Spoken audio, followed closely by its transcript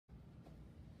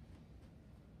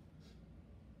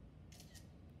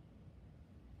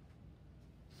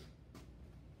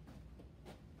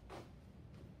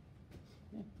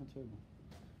too.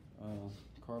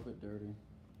 Carpet dirty.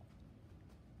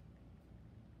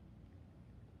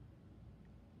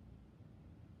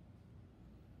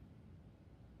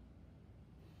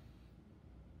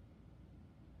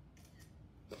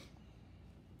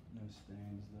 No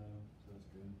stains though, so that's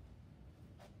good.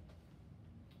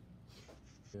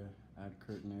 Yeah, add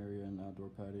curtain area and outdoor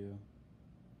patio.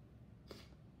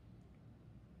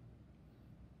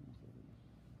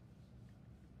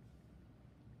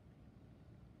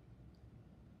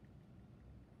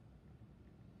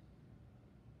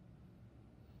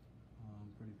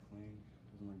 Pretty clean,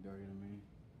 doesn't look dirty to me,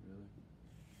 really.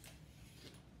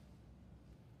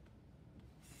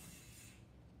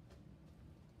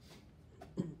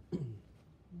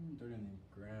 Dirty on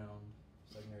the ground,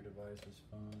 secondary device is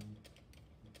fine.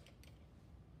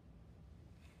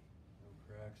 No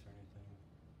cracks or anything.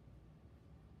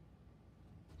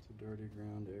 It's a dirty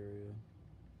ground area.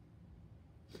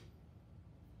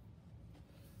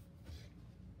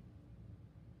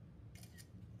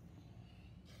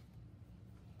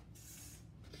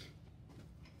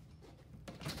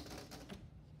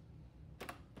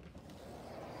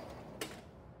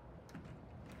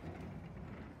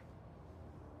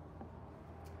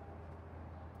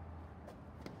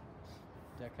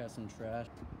 Deck has some trash.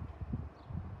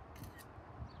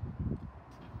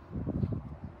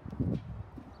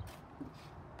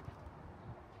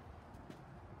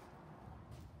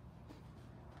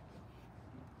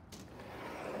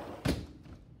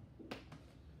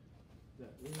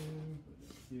 That room, put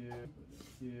it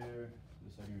here, the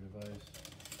secondary device.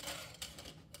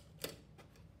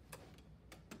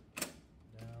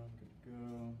 Down, good to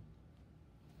go.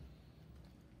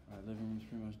 Alright, living room's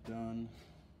pretty much done.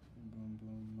 Boom,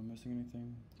 boom. Am I missing anything?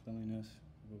 Cleanliness.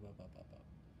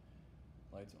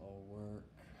 Lights all work.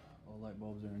 All light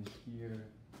bulbs are in here.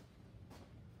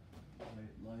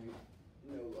 Light, no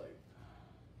light.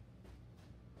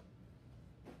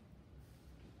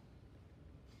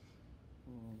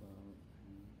 All out.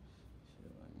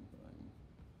 Ceiling, thing.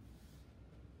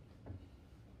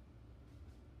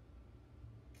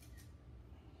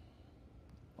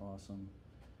 Awesome.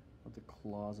 With the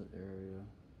closet area.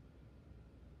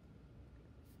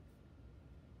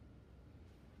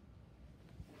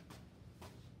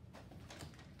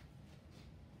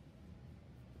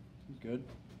 Good.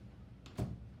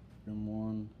 Bedroom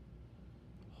 1,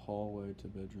 hallway to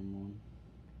bedroom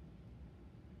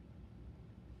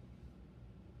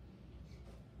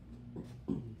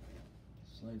 1.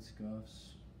 Slight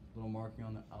scuffs, little marking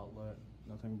on the outlet,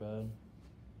 nothing bad.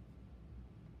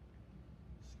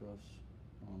 Scuffs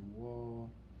on wall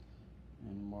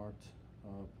and marked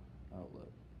up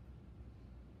outlet.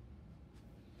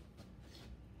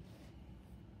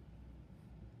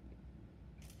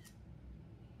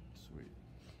 Sweet.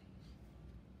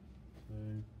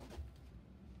 Save.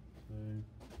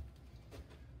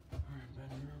 Alright,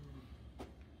 bedroom.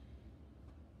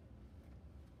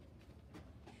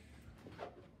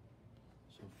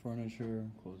 So furniture,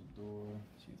 close the door,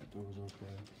 see if the door's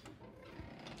okay.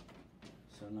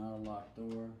 So not a locked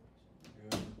door, so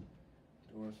good.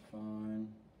 Door's fine.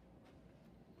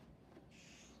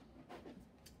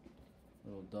 A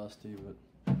little dusty, but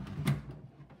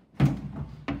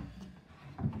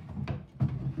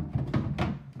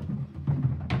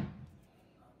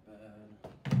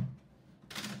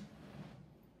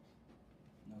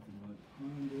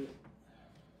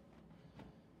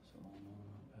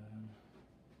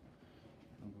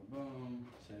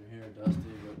same here,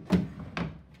 dusty, but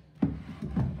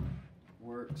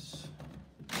works.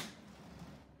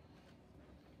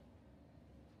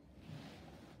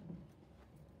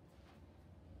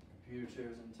 Computer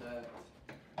chair's intact.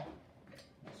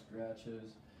 No scratches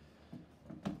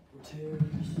or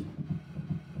tears.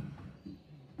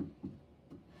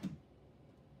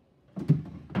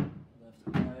 Left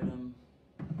an item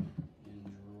in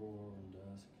drawer and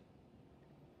desk.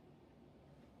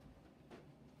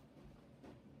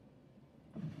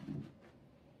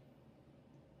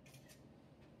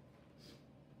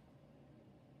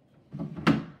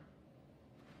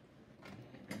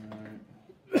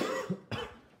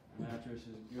 Mattress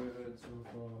is good so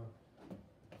far.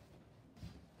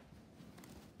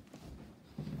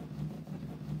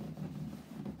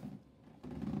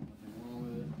 Nothing wrong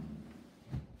with it.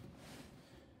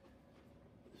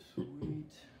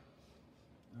 Sweet.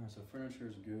 Alright, so furniture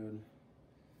is good.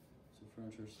 So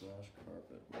furniture slash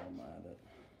carpet while I'm at it.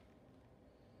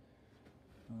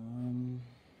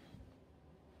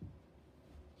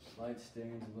 Light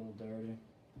stains a little dirty.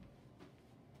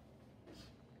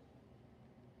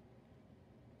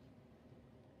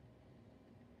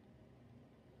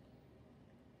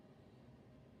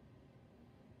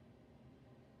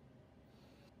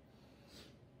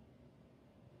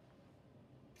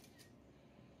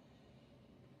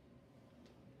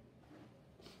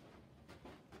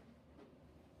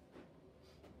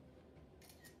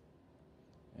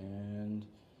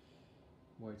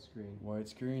 white screen. White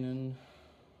screen and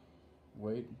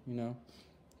wait,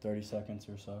 30 seconds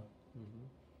or so. Mm-hmm.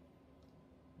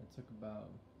 It took about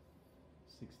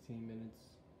 16 minutes.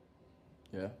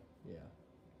 Yeah, Yeah.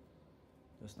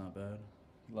 that's not bad.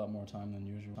 A lot more time than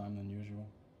usual.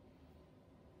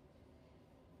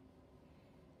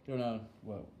 Go down,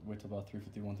 wait till about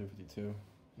 351, 352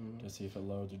 to see if it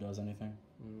loads or does anything.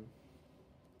 Mm-hmm.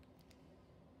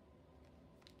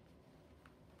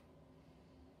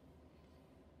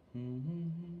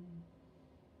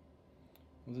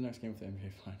 When's the next game for the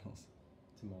NBA Finals?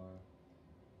 Tomorrow.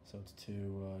 So it's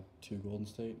two Golden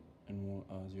State and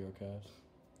 0 Cavs.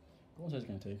 Golden State's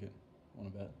gonna take it.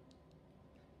 Want to bet?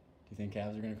 Do you think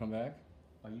Cavs are gonna come back?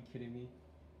 Are you kidding me?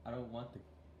 I don't want the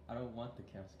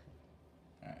Cavs to come.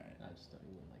 All right. I just don't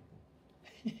even like them.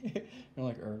 You don't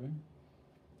like Irving?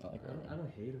 I like Irving. I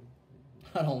don't hate him.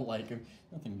 I don't like him.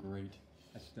 Nothing great.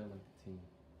 I just don't like the team.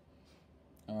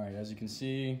 All right, as you can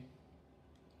see,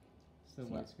 Still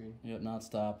white screen. Yep, not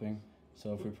stopping.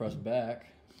 So if we press back,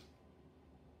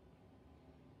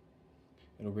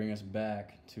 it'll bring us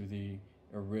back to the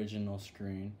original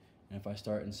screen. And if I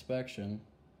start inspection,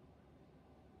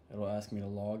 it'll ask me to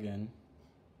log in.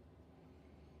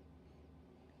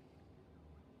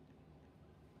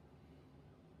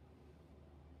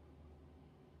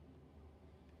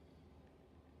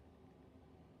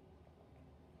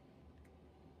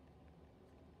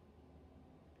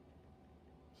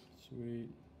 Sweet.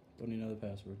 Don't need another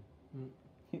password.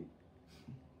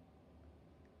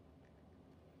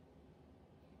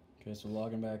 Okay, so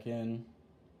logging back in,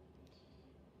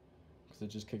 because it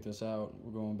just kicked us out.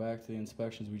 We're going back to the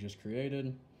inspections we just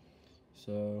created.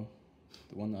 So,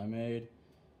 the one that I made.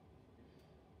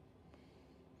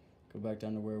 Go back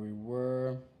down to where we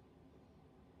were.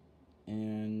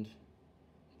 And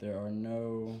there are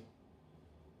no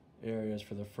areas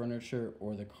for the furniture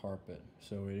or the carpet.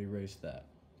 So it erased that.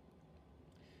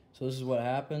 So this is what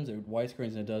happens. It white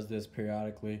screens and it does this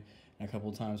periodically and a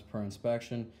couple times per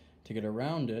inspection. To get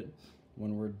around it,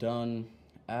 when we're done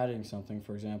adding something,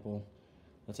 for example,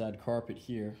 let's add carpet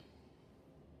here.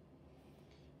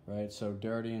 Right, so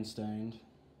dirty and stained,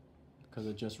 because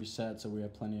it just reset, so we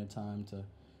have plenty of time to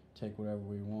take whatever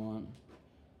we want.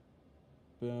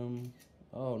 Boom.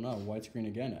 Oh no, white screen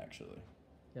again actually.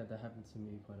 Yeah, that happens to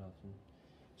me quite often.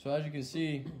 So as you can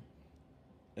see,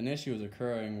 an issue is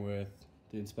occurring with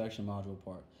the inspection module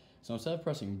part. So instead of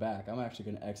pressing back, I'm actually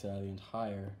going to exit out of the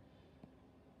entire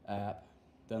app,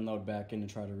 then load back in and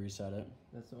try to reset it.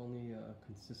 That's the only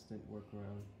consistent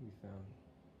workaround we found,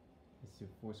 is to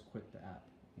force quit the app.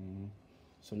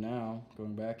 So now,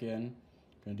 going back in,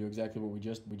 going to do exactly what we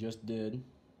just did.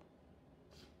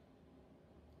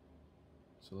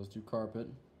 So let's do carpet.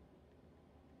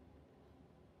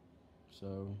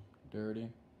 So dirty,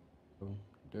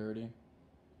 dirty.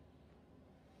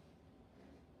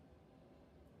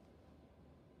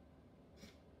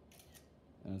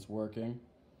 And it's working.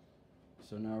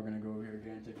 So now we're going to go over here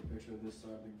again and take a picture of this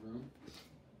side of the room.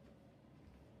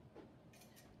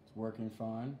 It's working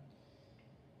fine.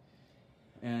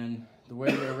 And the way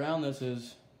to get around this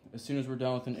is, as soon as we're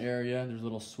done with an area, there's a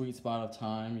little sweet spot of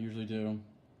time. You usually do.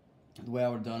 The way I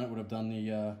would have done it, would have done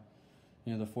the,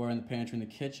 the foyer and the pantry and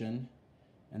the kitchen,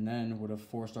 and then would have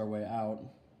forced our way out,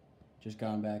 just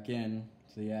gone back in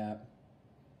to the app,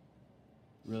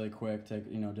 really quick, take,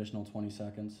 additional 20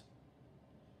 seconds.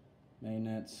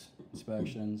 Maintenance,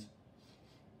 inspections,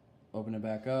 open it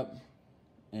back up,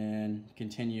 and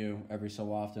continue every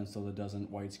so often so that it doesn't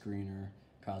white screen or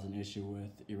cause an issue with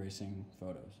erasing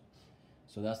photos.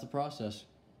 So that's the process.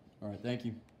 All right, thank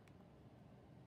you.